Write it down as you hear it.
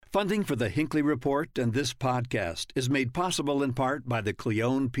Funding for the Hinckley Report and this podcast is made possible in part by the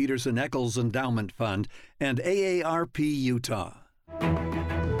Cleone Peterson Eccles Endowment Fund and AARP Utah.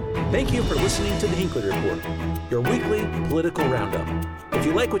 Thank you for listening to the Hinckley Report, your weekly political roundup. If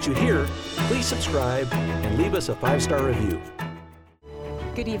you like what you hear, please subscribe and leave us a 5-star review.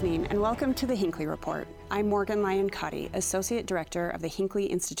 Good evening and welcome to the Hinckley Report. I'm Morgan Lyon Cotti, Associate Director of the Hinckley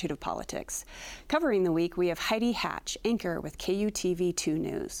Institute of Politics. Covering the week, we have Heidi Hatch, anchor with KUTV 2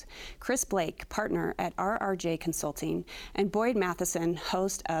 News, Chris Bleak, partner at RRJ Consulting, and Boyd Matheson,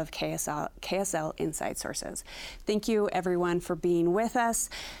 host of KSL Inside Sources. Thank you, everyone, for being with us.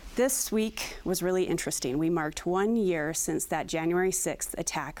 This week was really interesting. We marked 1 year since that January 6th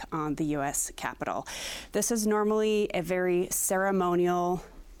attack on the U.S. Capitol. This is normally a very ceremonial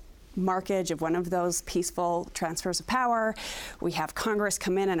markage of one of those peaceful transfers of power. We have Congress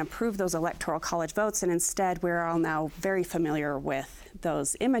come in and approve those electoral college votes, and instead we're all now very familiar with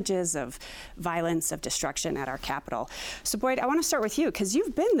those images of violence, of destruction at our Capitol. So Boyd, I want to start with you because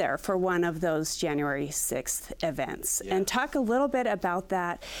you've been there for one of those January 6th events. Yeah. And talk a little bit about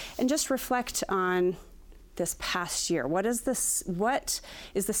that and just reflect on this past year. What is the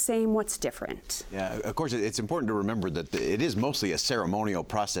same, what's different? Yeah, of course, it's important to remember that it is mostly a ceremonial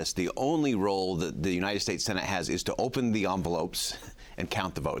process. The only role that the United States Senate has is to open the envelopes and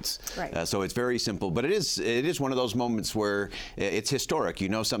count the votes. Right. So it's very simple, but it is one of those moments where it's historic. You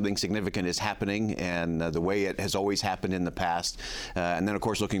know something significant is happening, and the way it has always happened in the past. And then, of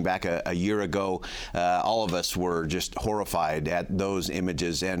course, looking back a year ago, all of us were just horrified at those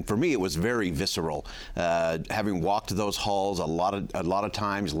images. And for me, it was very visceral. Having walked those halls a lot of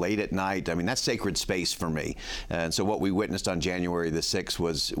times late at night, I mean, that's sacred space for me. And so what we witnessed on January the 6th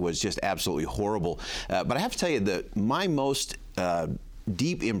was just absolutely horrible. But I have to tell you that my most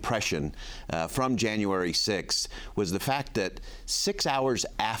deep impression from January 6th was the fact that 6 hours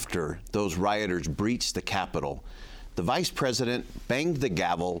after those rioters breached the Capitol, the Vice President banged the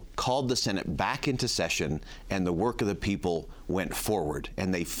gavel, called the Senate back into session, and the work of the people went forward.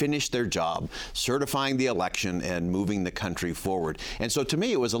 And they finished their job, certifying the election and moving the country forward. And so to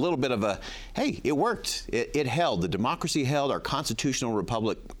me, it was a little bit of a, hey, it worked. It held. The democracy held. Our constitutional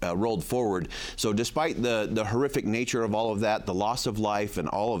republic rolled forward. So despite the horrific nature of all of that, the loss of life and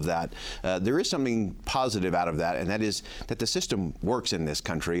all of that, there is something positive out of that, and that is that the system works in this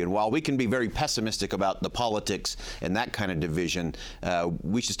country. And while we can be very pessimistic about the politics and that kind of division,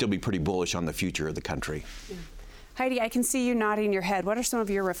 we should still be pretty bullish on the future of the country. Yeah. Heidi, I can see you nodding your head. What are some of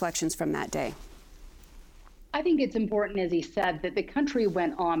your reflections from that day? I think it's important, as he said, that the country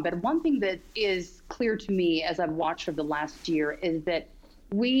went on. But one thing that is clear to me as I've watched over the last year is that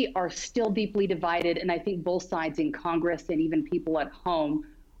we are still deeply divided. And I think both sides in Congress and even people at home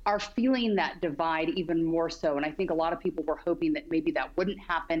are feeling that divide even more so. And I think a lot of people were hoping that maybe that wouldn't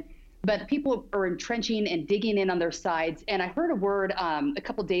happen. But people are entrenching and digging in on their sides. And I heard a word a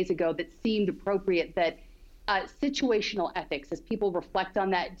couple days ago that seemed appropriate, that situational ethics. As people reflect on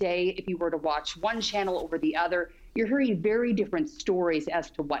that day, if you were to watch one channel over the other, you're hearing very different stories as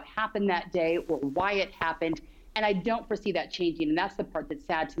to what happened that day or why it happened. And I don't foresee that changing. And that's the part that's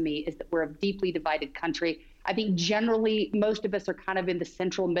sad to me, is that we're a deeply divided country. I think generally most of us are kind of in the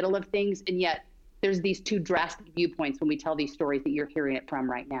central middle of things, and yet there's these two drastic viewpoints when we tell these stories that you're hearing it from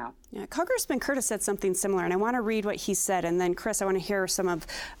right now. Yeah, Congressman Curtis said something similar, and I want to read what he said, and then, Chris, I want to hear some of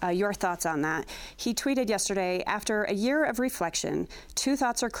your thoughts on that. He tweeted yesterday, "After a year of reflection, 2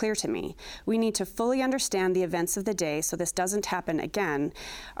 thoughts are clear to me. We need to fully understand the events of the day so this doesn't happen again.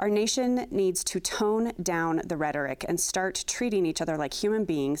 Our nation needs to tone down the rhetoric and start treating each other like human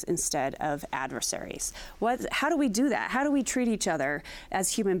beings instead of adversaries." How do we do that? How do we treat each other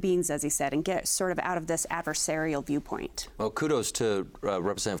as human beings, as he said, and get sort of out of this adversarial viewpoint? Well, kudos to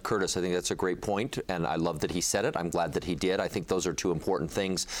Representative Curtis. I think that's a great point, and I love that he said it. I'm glad that he did. I think those are 2 important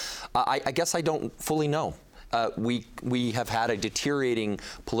things. I guess I don't fully know. We have had a deteriorating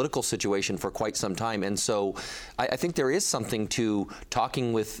political situation for quite some time, and so I think there is something to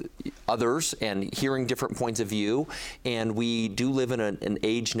talking with others and hearing different points of view. And we do live in an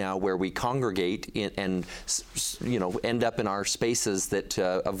age now where we congregate and end up in our spaces that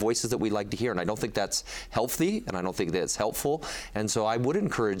of voices that we like to hear. And I don't think that's healthy, and I don't think that's helpful. And so I would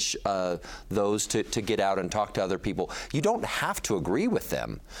encourage those to get out and talk to other people. You don't have to agree with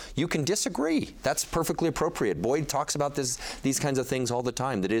them. You can disagree. That's perfectly appropriate. Boyd talks about these kinds of things all the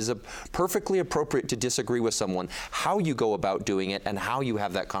time, that it is perfectly appropriate to disagree with someone. How you go about doing it and how you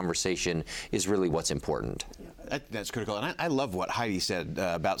have that conversation is really what's important. That's critical. And I love what Heidi said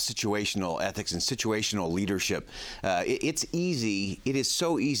about situational ethics and situational leadership. It is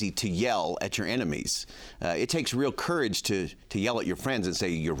so easy to yell at your enemies. It takes real courage to yell at your friends and say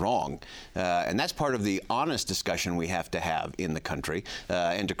you're wrong. And that's part of the honest discussion we have to have in the country.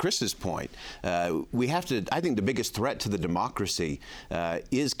 And to Chris's point, we have to, I think the biggest threat to the democracy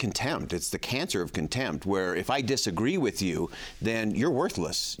is contempt. It's the cancer of contempt, where if I disagree with you, then you're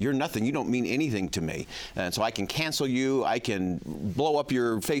worthless. You're nothing. You don't mean anything to me. And so I can cancel you, I can blow up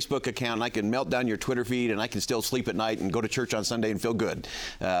your Facebook account, and I can melt down your Twitter feed, and I can still sleep at night and go to church on Sunday and feel good.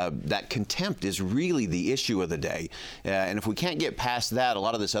 That contempt is really the issue of the day. And if we can't get past that, a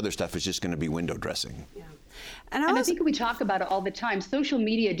lot of this other stuff is just going to be window dressing. Yeah. And I think we talk about it all the time. Social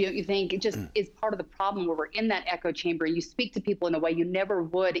media, don't you think, it just is part of the problem, where we're in that echo chamber. You speak to people in a way you never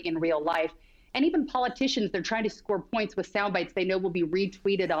would in real life. And even politicians, they're trying to score points with sound bites they know will be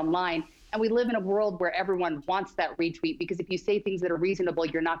retweeted online. And we live in a world where everyone wants that retweet, because if you say things that are reasonable,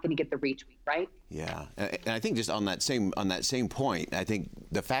 you're not going to get the retweet, right? Yeah, and I think just on that same point, I think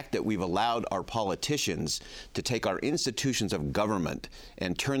the fact that we've allowed our politicians to take our institutions of government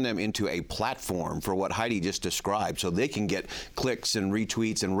and turn them into a platform for what Heidi just described, so they can get clicks and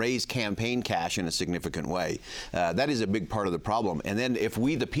retweets and raise campaign cash in a significant way. That is a big part of the problem. And then if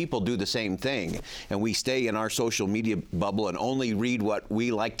we, the people, do the same thing, and we stay in our social media bubble and only read what we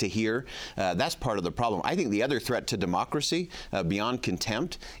like to hear, that's part of the problem. I think the other threat to democracy, beyond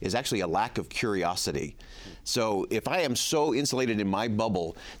contempt, is actually a lack of curiosity. So if I am so insulated in my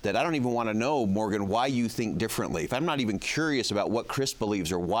bubble that I don't even want to know, Morgan, why you think differently, if I'm not even curious about what Chris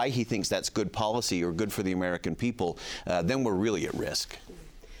believes or why he thinks that's good policy or good for the American people, then we're really at risk.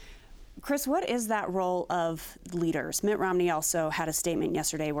 Chris, what is that role of leaders? Mitt Romney also had a statement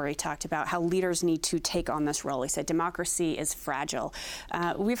yesterday where he talked about how leaders need to take on this role. He said democracy is fragile.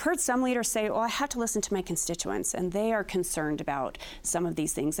 We've heard some leaders say, I have to listen to my constituents, and they are concerned about some of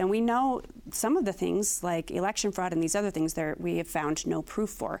these things. And we know some of the things, like election fraud and these other things, we have found no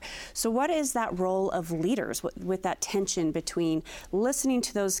proof for. So what is that role of leaders with that tension between listening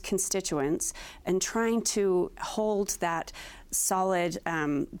to those constituents and trying to hold that solid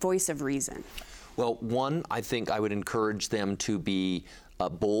voice of reason? Well, one, I think I would encourage them to be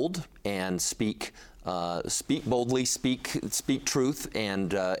bold and speak boldly, speak truth,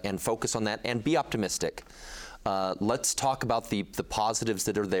 and focus on that, and be optimistic. Let's talk about the positives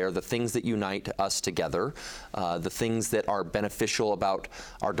that are there, the things that unite us together, the things that are beneficial about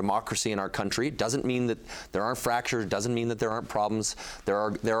our democracy and our country. It doesn't mean that there aren't fractures, doesn't mean that there aren't problems. There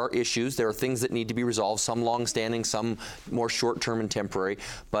are issues, there are things that need to be resolved, some long-standing, some more short-term and temporary,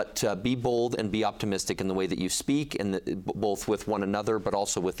 but be bold and be optimistic in the way that you speak, and both with one another, but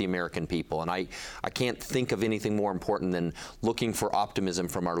also with the American people. And I can't think of anything more important than looking for optimism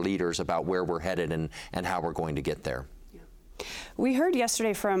from our leaders about where we're headed and how we're going to get there. We heard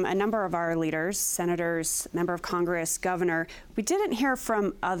yesterday from a number of our leaders, senators, member of Congress, governor. We didn't hear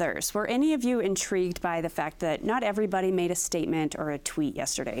from others. Were any of you intrigued by the fact that not everybody made a statement or a tweet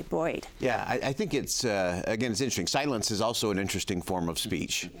yesterday? Boyd? Yeah, I think it's, again, it's interesting. Silence is also an interesting form of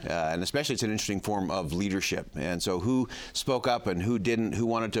speech, and especially it's an interesting form of leadership. And so who spoke up and who didn't, who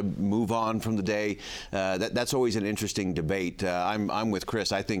wanted to move on from the day, that's always an interesting debate. I'm with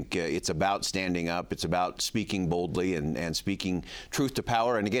Chris. I think it's about standing up. It's about speaking boldly and speaking truth to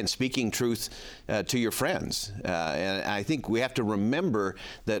power, and again, speaking truth to your friends. And I think we have to remember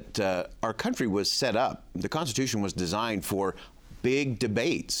that our country was set up, the Constitution was designed for big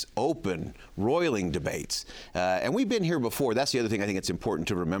debates, open, roiling debates. And we've been here before. That's the other thing I think it's important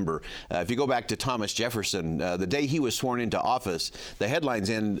to remember. If you go back to Thomas Jefferson, the day he was sworn into office, the headlines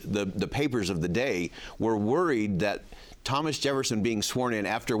in the papers of the day were worried that Thomas Jefferson being sworn in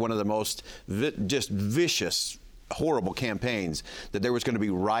after one of the most just vicious, horrible campaigns, that there was going to be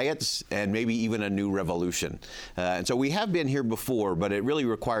riots and maybe even a new revolution. And so we have been here before, but it really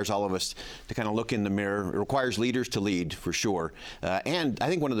requires all of us to kind of look in the mirror. It requires leaders to lead, for sure. And I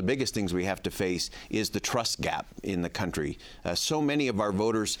think one of the biggest things we have to face is the trust gap in the country. So many of our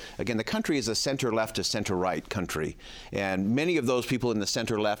voters, again, the country is a center-left to center-right country. And many of those people in the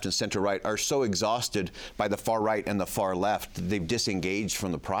center-left and center-right are so exhausted by the far-right and the far-left that they've disengaged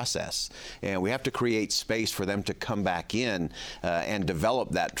from the process. And we have to create space for them to come back in and develop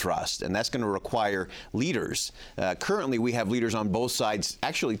that trust, and that's going to require leaders. Currently, we have leaders on both sides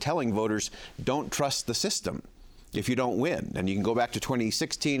actually telling voters, don't trust the system. if you don't win. And you can go back to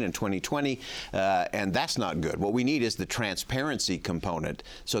 2016 and 2020, and that's not good. What we need is the transparency component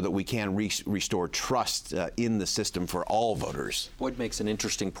so that we can restore trust in the system for all voters. Boyd makes an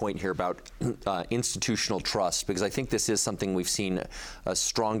interesting point here about institutional trust, because I think this is something we've seen a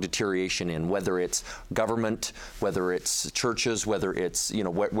strong deterioration in, whether it's government, whether it's churches, whether it's,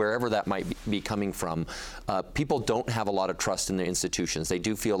 wherever that might be coming from. People don't have a lot of trust in their institutions. They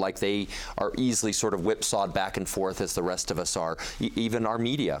do feel like they are easily sort of whipsawed back and forth as the rest of us are. Even our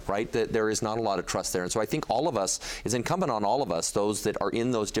media, right? That there is not a lot of trust there. And so I think all of us, is incumbent on all of us, those that are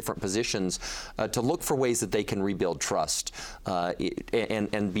in those different positions, to look for ways that they can rebuild trust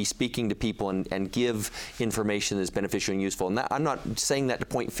and be speaking to people and give information that's beneficial and useful. And that, I'm not saying that to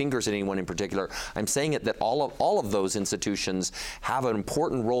point fingers at anyone in particular. I'm saying it that all of those institutions have an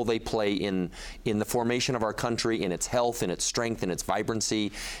important role they play in the formation of our country, in its health, in its strength, in its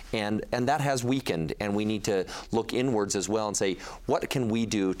vibrancy, and that has weakened, and we need to look inwards as well and say, what can we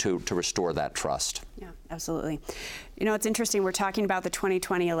do to restore that trust? Yeah, absolutely. It's interesting, we're talking about the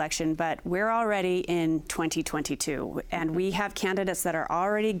 2020 election, but we're already in 2022, and we have candidates that are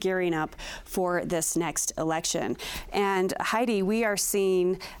already gearing up for this next election. And Heidi, we are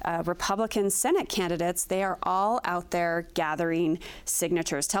seeing Republican Senate candidates, they are all out there gathering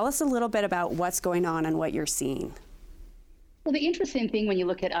signatures. Tell us a little bit about what's going on and what you're seeing. Well, the interesting thing when you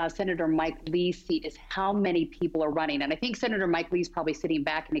look at Senator Mike Lee's seat is how many people are running. And I think Senator Mike Lee's probably sitting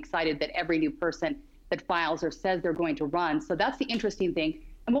back and excited that every new person that files or says they're going to run. So that's the interesting thing.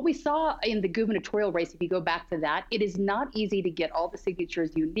 And what we saw in the gubernatorial race, if you go back to that, it is not easy to get all the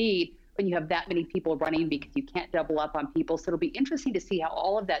signatures you need when you have that many people running, because you can't double up on people. So it'll be interesting to see how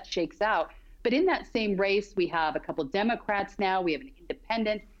all of that shakes out. But in that same race, we have a couple Democrats now. We have an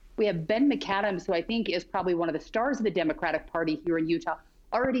independent. We have Ben McAdams, who I think is probably one of the stars of the Democratic Party here in Utah,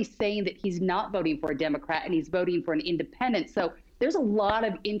 already saying that he's not voting for a Democrat and he's voting for an independent. So there's a lot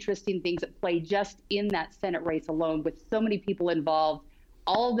of interesting things at play just in that Senate race alone, with so many people involved,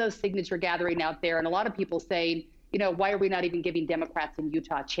 all of those signature gathering out there, and a lot of people saying, why are we not even giving Democrats in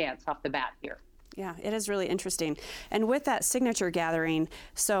Utah a chance off the bat here? Yeah, it is really interesting. And with that signature gathering,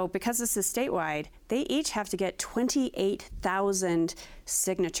 so because this is statewide, they each have to get 28,000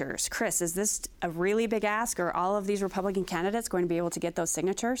 signatures. Chris, is this a really big ask? Are all of these Republican candidates going to be able to get those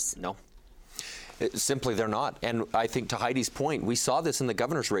signatures? No. Simply, they're not. And I think to Heidi's point, we saw this in the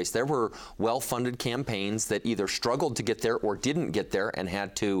governor's race. There were well-funded campaigns that either struggled to get there or didn't get there and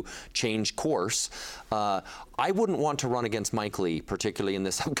had to change course. I wouldn't want to run against Mike Lee, particularly in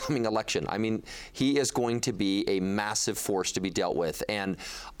this upcoming election. I mean, he is going to be a massive force to be dealt with. And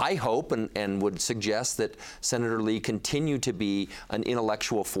I hope and would suggest that Senator Lee continue to be an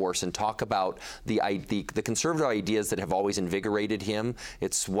intellectual force and talk about the conservative ideas that have always invigorated him.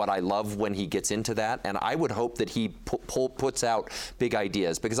 It's what I love when he gets into that. And I would hope that he puts out big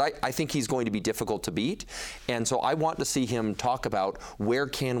ideas, because I think he's going to be difficult to beat. And so I want to see him talk about where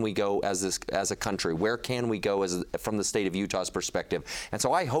can we go as a country? Where can we go from the state of Utah's perspective? And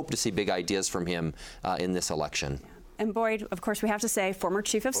so I hope to see big ideas from him in this election. And Boyd, of course, we have to say, former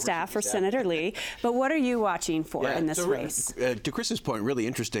Chief of Staff for Senator Lee. But what are you watching for in this race? To Chris's point, really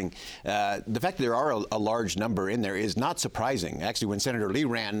interesting. The fact that there are a large number in there is not surprising. Actually, when Senator Lee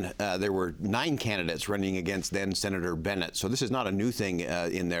ran, there were 9 candidates running against then Senator Bennett. So this is not a new thing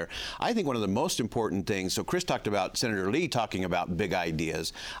in there. I think one of the most important things, so Chris talked about Senator Lee talking about big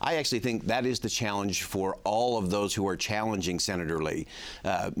ideas. I actually think that is the challenge for all of those who are challenging Senator Lee.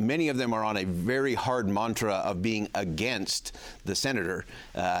 Many of them are on a very hard mantra of being against the senator.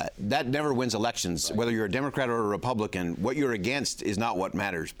 That never wins elections. Right. Whether you're a Democrat or a Republican, what you're against is not what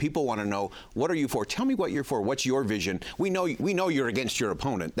matters. People want to know, what are you for? Tell me what you're for. What's your vision? We know you're against your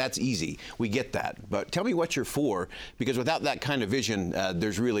opponent. That's easy. We get that. But tell me what you're for, because without that kind of vision,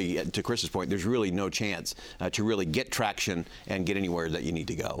 there's really, to Chris's point, there's really no chance to really get traction and get anywhere that you need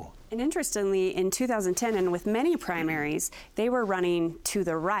to go. And interestingly, in 2010, and with many primaries, they were running to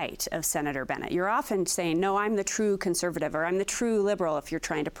the right of Senator Bennett. You're often saying, no, I'm the true conservative, or I'm the true liberal if you're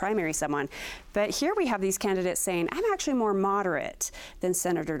trying to primary someone. But here we have these candidates saying, I'm actually more moderate than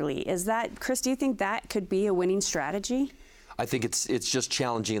Senator Lee. Is that, Chris, do you think that could be a winning strategy? I think it's just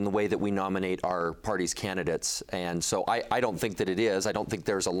challenging in the way that we nominate our party's candidates. And so I don't think that it is. I don't think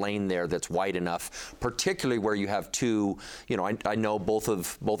there's a lane there that's wide enough, particularly where you have two, I know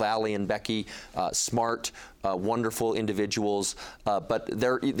both Allie and Becky, smart, wonderful individuals, but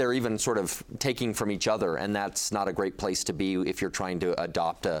they're even sort of taking from each other, and that's not a great place to be if you're trying to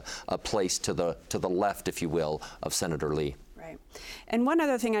adopt a place to the left, if you will, of Senator Lee. Right. And one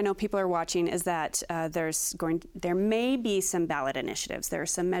other thing I know people are watching is that there may be some ballot initiatives. There are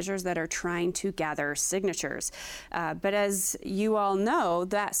some measures that are trying to gather signatures. But as you all know,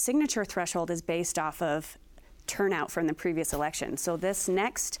 that signature threshold is based off of turnout from the previous election. So this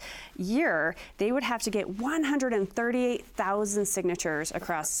next year, they would have to get 138,000 signatures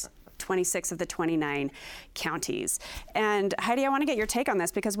across 26 of the 29 counties. And Heidi, I want to get your take on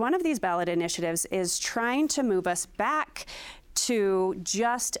this, because one of these ballot initiatives is trying to move us back to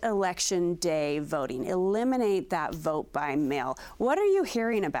just election day voting, eliminate that vote by mail. What are you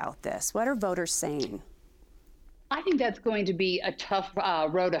hearing about this? What are voters saying? I think that's going to be a tough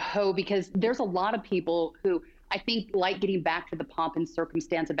road to hoe, because there's a lot of people who I think like getting back to the pomp and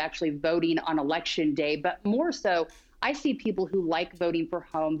circumstance of actually voting on election day. But more so, I see people who like voting for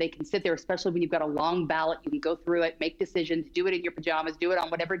home. They can sit there, especially when you've got a long ballot. You can go through it, make decisions, do it in your pajamas, do it on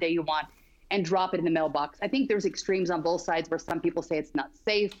whatever day you want, and drop it in the mailbox. I think there's extremes on both sides where some people say it's not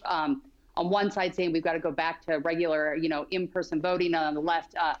safe. On one side saying we've got to go back to regular, in-person voting, and on the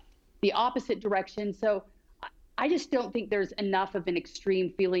left, the opposite direction. So I just don't think there's enough of an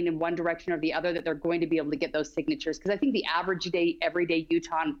extreme feeling in one direction or the other that they're going to be able to get those signatures. Because I think the average day, everyday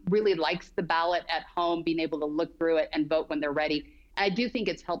Utahn really likes the ballot at home, being able to look through it and vote when they're ready. And I do think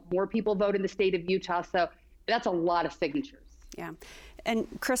it's helped more people vote in the state of Utah. So that's a lot of signatures. Yeah. And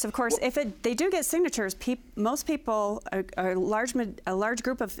Chris, of course, if they do get signatures, most people, a large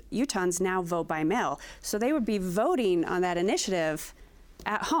group of Utahns now vote by mail. So they would be voting on that initiative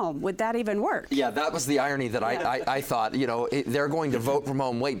at home. Would that even work? Yeah, that was the irony that I thought, they're going to vote from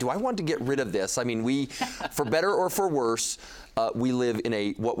home. Wait, do I want to get rid of this? I mean, we, for better or for worse, we live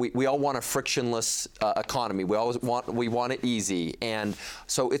in we all want a frictionless economy. We want it easy, and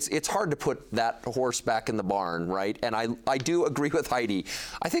so it's hard to put that horse back in the barn, right? And I do agree with Heidi.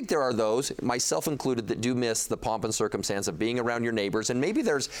 I think there are those, myself included, that do miss the pomp and circumstance of being around your neighbors, and maybe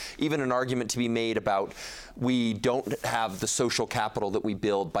there's even an argument to be made about we don't have the social capital that we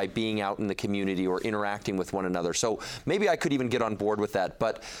build by being out in the community or interacting with one another. So maybe I could even get on board with that,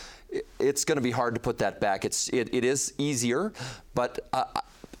 but it's going to be hard to put that back. It is easier, but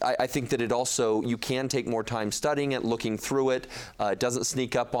I think that it also, you can take more time studying it, looking through it. It doesn't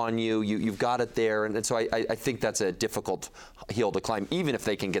sneak up on you. You've got it there. And so I think that's a difficult hill to climb, even if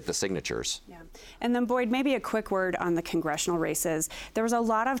they can get the signatures. Yeah. And then, Boyd, maybe a quick word on the congressional races. There was a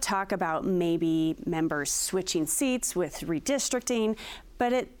lot of talk about maybe members switching seats with redistricting,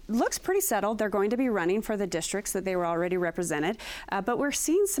 but it looks pretty settled. They're going to be running for the districts that they were already represented, but we're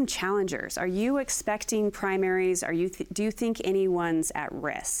seeing some challengers. Are you expecting primaries? Do you think anyone's at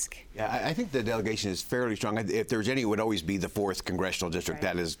risk? Yeah, I think the delegation is fairly strong. If there's any, it would always be the 4th congressional district.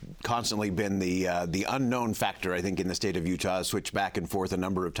 Right. That has constantly been the unknown factor, I think, in the state of Utah, switched back and forth a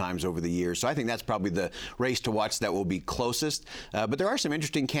number of times over the years. So I think that's probably the race to watch that will be closest. But there are some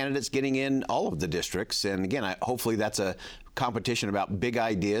interesting candidates getting in all of the districts. And again, hopefully that's a competition about big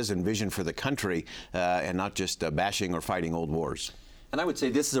ideas and vision for the country, and not just bashing or fighting old wars. And I would say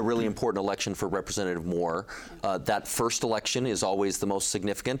this is a really important election for Representative Moore. That first election is always the most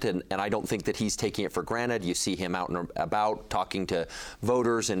significant, and I don't think that he's taking it for granted. You see him out and about talking to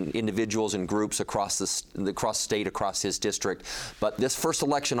voters and individuals and groups across the state, across his district. But this first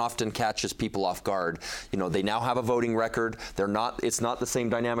election often catches people off guard. They now have a voting record. It's not the same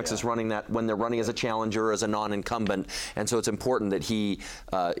dynamics as running that when they're running as a challenger, as a non-incumbent. And so it's important that he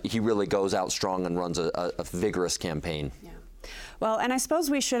really goes out strong and runs a vigorous campaign. Yeah. Well, and I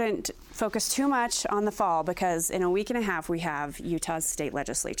suppose we shouldn't focus too much on the fall, because in a week and a half we have Utah's state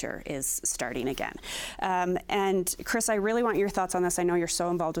legislature is starting again. And Chris, I really want your thoughts on this. I know you're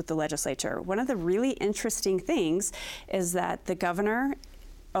so involved with the legislature. One of the really interesting things is that the governor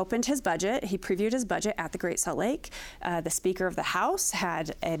opened his budget. He previewed his budget at the Great Salt Lake. The Speaker of the House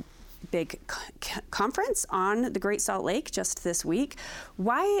had a big conference on the Great Salt Lake just this week.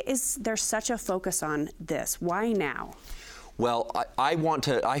 Why is there such a focus on this? Why now? Well,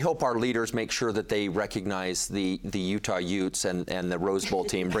 I hope our leaders make sure that they recognize the Utah Utes and the Rose Bowl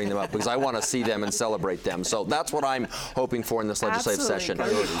team, bring them up, because I want to see them and celebrate them. So that's what I'm hoping for in this legislative session.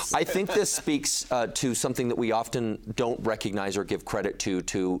 I think this speaks to something that we often don't recognize or give credit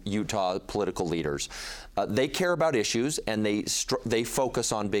to Utah political leaders. They care about issues, and they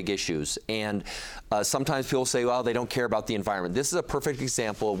focus on big issues. And sometimes people say, well, they don't care about the environment. This is a perfect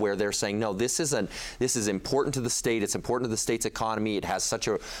example where they're saying, no, this is important to the state. It's important to the state's economy. It has such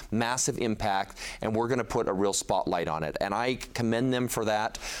a massive impact, and we're going to put a real spotlight on it. And I commend them for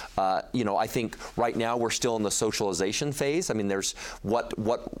that. I think right now we're still in the socialization phase. I mean, there's what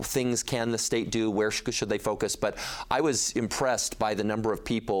things can the state do? Where should they focus? But I was impressed by the number of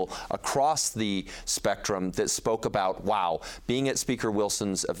people across the spectrum that spoke about, wow, being at Speaker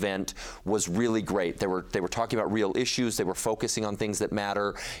Wilson's event was really great. They were talking about real issues. They were focusing on things that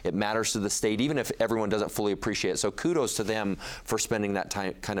matter. It matters to the state, even if everyone doesn't fully appreciate it. So kudos to them for spending that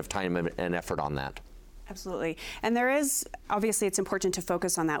kind of time and effort on that. Absolutely. And there is, obviously, it's important to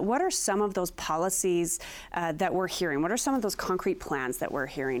focus on that. What are some of those policies that we're hearing? What are some of those concrete plans that we're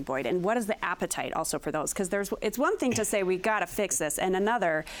hearing, Boyd? And what is the appetite also for those? Because it's one thing to say we got to fix this, and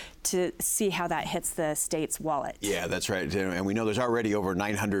another to see how that hits the state's wallet. Yeah, that's right. And we know there's already over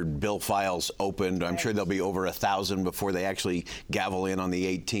 900 bill files opened. I'm sure there'll be over 1,000 before they actually gavel in on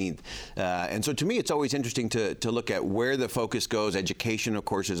the 18th. And so to me, it's always interesting to look at where the focus goes. Education, of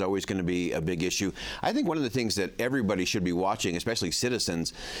course, is always going to be a big issue. I think one of the things that everybody should be watching, especially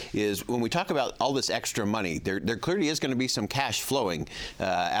citizens, is when we talk about all this extra money, there clearly is going to be some cash flowing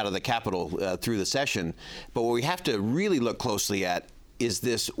out of the Capitol through the session. But what we have to really look closely at, is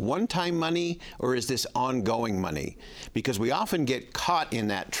this one-time money or is this ongoing money? Because we often get caught in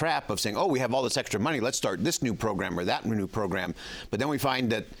that trap of saying, oh, we have all this extra money, let's start this new program or that new program. But then we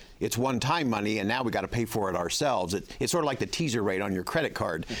find that it's one-time money, and now we got to pay for it ourselves. It's sort of like the teaser rate on your credit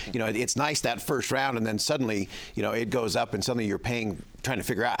card. It's nice that first round, and then suddenly, it goes up, and suddenly you're trying to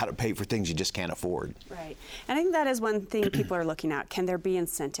figure out how to pay for things you just can't afford. Right. And I think that is one thing people are looking at. Can there be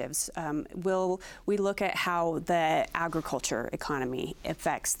incentives? Will we look at how the agriculture economy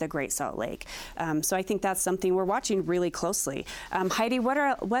affects the Great Salt Lake? So I think that's something we're watching really closely. Heidi,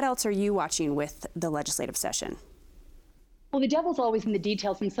 what else are you watching with the legislative session? Well, the devil's always in the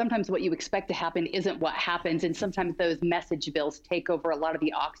details, and sometimes what you expect to happen isn't what happens, and sometimes those message bills take over a lot of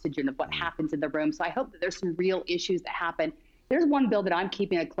the oxygen of what happens in the room. So I hope that there's some real issues that happen. There's one bill that I'm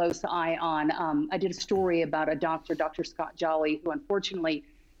keeping a close eye on. I did a story about a doctor, Dr. Scott Jolly, who unfortunately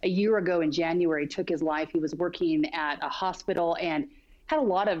a year ago in January took his life. He was working at a hospital and had a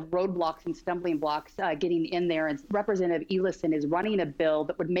lot of roadblocks and stumbling blocks getting in there. And Representative Ellison is running a bill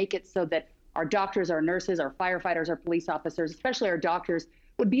that would make it so that our doctors, our nurses, our firefighters, our police officers, especially our doctors,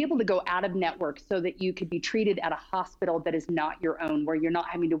 would be able to go out of network so that you could be treated at a hospital that is not your own, where you're not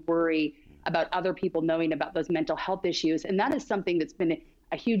having to worry about other people knowing about those mental health issues. And that is something that's been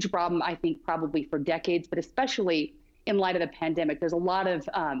a huge problem, I think, probably for decades, but especially in light of the pandemic. There's a lot of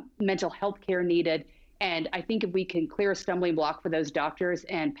mental health care needed. And I think if we can clear a stumbling block for those doctors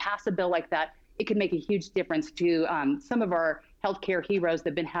and pass a bill like that, it could make a huge difference to some of our healthcare heroes that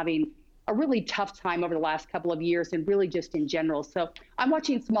have been having a really tough time over the last couple of years, and really just in general. So I'm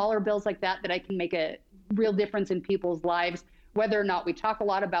watching smaller bills like that I can make a real difference in people's lives, whether or not we talk a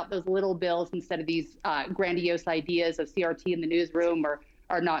lot about those little bills instead of these grandiose ideas of CRT in the newsroom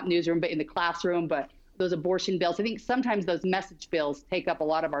or not newsroom, but in the classroom, but those abortion bills. I think sometimes those message bills take up a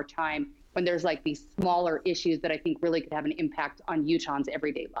lot of our time when there's like these smaller issues that I think really could have an impact on Utahns'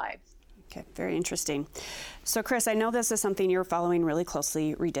 everyday lives. Okay, very interesting. So, Chris, I know this is something you're following really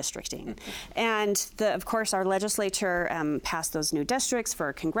closely, redistricting. And, of course, our legislature passed those new districts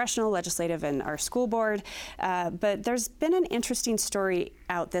for congressional, legislative, and our school board. But there's been an interesting story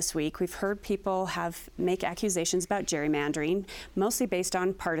out this week. We've heard people make accusations about gerrymandering, mostly based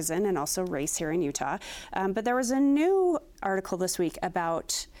on partisan and also race here in Utah. But there was a new article this week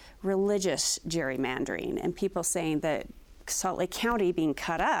about religious gerrymandering and people saying that Salt Lake County being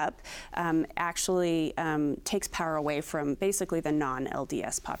cut up actually takes power away from basically the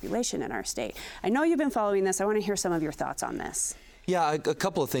non-LDS population in our state. I know you've been following this. I want to hear some of your thoughts on this. Yeah, a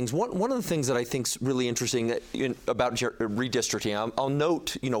couple of things. One of the things that I think is really interesting about redistricting, I'll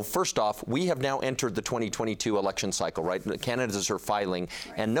note, first off, we have now entered the 2022 election cycle, right? The candidates are filing,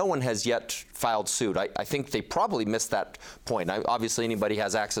 and no one has yet filed suit. I think they probably missed that point. Obviously, anybody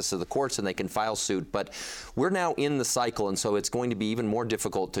has access to the courts and they can file suit, but we're now in the cycle, and so it's going to be even more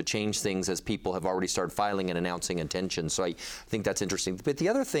difficult to change things as people have already started filing and announcing intentions. So I think that's interesting. But the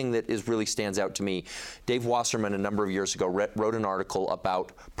other thing that really stands out to me, Dave Wasserman a number of years ago wrote an article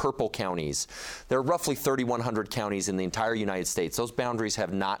about purple counties. There are roughly 3,100 counties in the entire United States. Those boundaries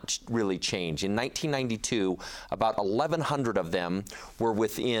have not really changed. In 1992, about 1,100 of them were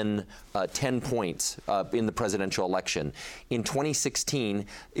within 10 points in the presidential election. In 2016,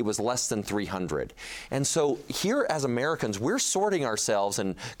 it was less than 300. And so here as Americans, we're sorting ourselves,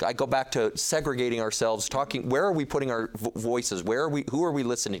 and I go back to segregating ourselves, talking, where are we putting our voices? Who are we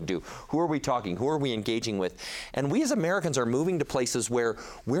listening to? Who are we talking? Who are we engaging with? And we as Americans are moving to places where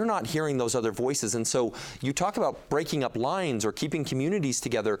we're not hearing those other voices. And so you talk about breaking up lines or keeping communities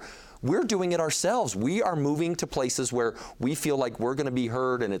together. We're doing it ourselves. We are moving to places where we feel like we're going to be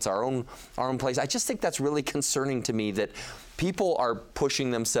heard and it's our own place. I just think that's really concerning to me, that people are pushing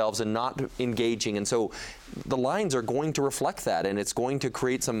themselves and not engaging. And so the lines are going to reflect that, and it's going to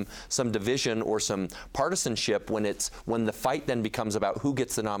create some division or some partisanship when the fight then becomes about who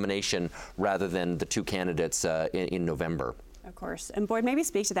gets the nomination rather than the two candidates in November. Of course. And Boyd, maybe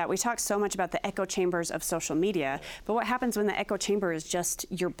speak to that. We talk so much about the echo chambers of social media, but what happens when the echo chamber is just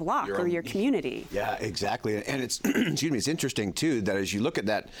your block or your community? Yeah, exactly. And it's, excuse me, it's interesting, too, that as you look at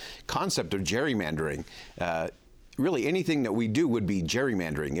that concept of gerrymandering, really anything that we do would be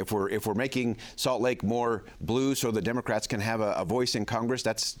gerrymandering. If we're making Salt Lake more blue so the Democrats can have a voice in Congress,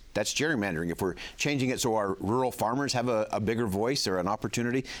 that's gerrymandering. If we're changing it so our rural farmers have a bigger voice or an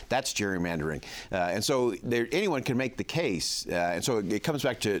opportunity, that's gerrymandering. And so anyone can make the case. And so it comes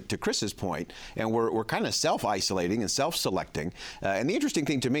back to Chris's point, and we're kind of self-isolating and self-selecting. And the interesting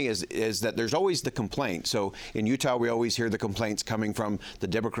thing to me is that there's always the complaint. So in Utah, we always hear the complaints coming from the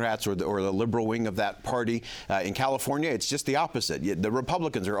Democrats or the liberal wing of that party. In California, it's just the opposite. The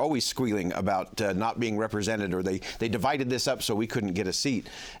Republicans are always squealing about not being represented, or they divided this up so we couldn't get a seat.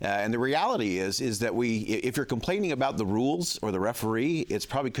 And the reality is that if you're complaining about the rules or the referee, it's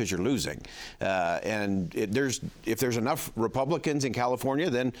probably because you're losing. If there's enough Republicans in California,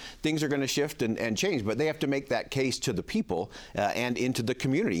 then things are going to shift and change. But they have to make that case to the people and into the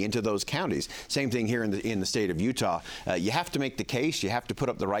community, into those counties. Same thing here in the state of Utah. You have to make the case. You have to put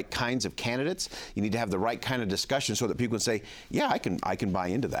up the right kinds of candidates. You need to have the right kind of discussion so that people can say, yeah, I can buy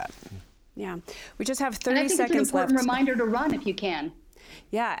into that. Yeah. We just have 30 seconds left. And I think it's an important reminder to run if you can.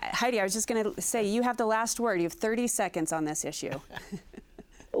 Yeah. Heidi, I was just going to say, you have the last word. You have 30 seconds on this issue.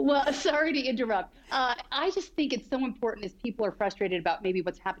 Well, sorry to interrupt. I just think it's so important, as people are frustrated about maybe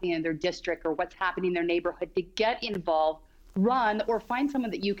what's happening in their district or what's happening in their neighborhood, to get involved, run, or find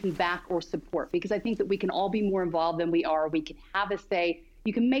someone that you can back or support, because I think that we can all be more involved than we are. We can have a say.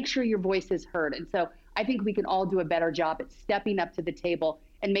 You can make sure your voice is heard. And so I think we can all do a better job at stepping up to the table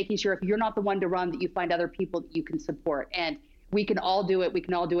and making sure, if you're not the one to run, that you find other people that you can support. And we can all do it. We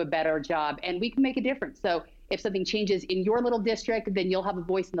can all do a better job, and we can make a difference. So if something changes in your little district, then you'll have a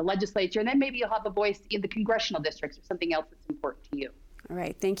voice in the legislature, and then maybe you'll have a voice in the congressional districts or something else that's important to you. All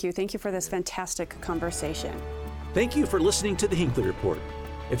right. Thank you. Thank you for this fantastic conversation. Thank you for listening to the Hinckley Report.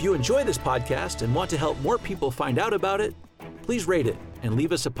 If you enjoy this podcast and want to help more people find out about it, please rate it and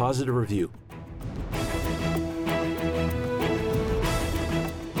leave us a positive review.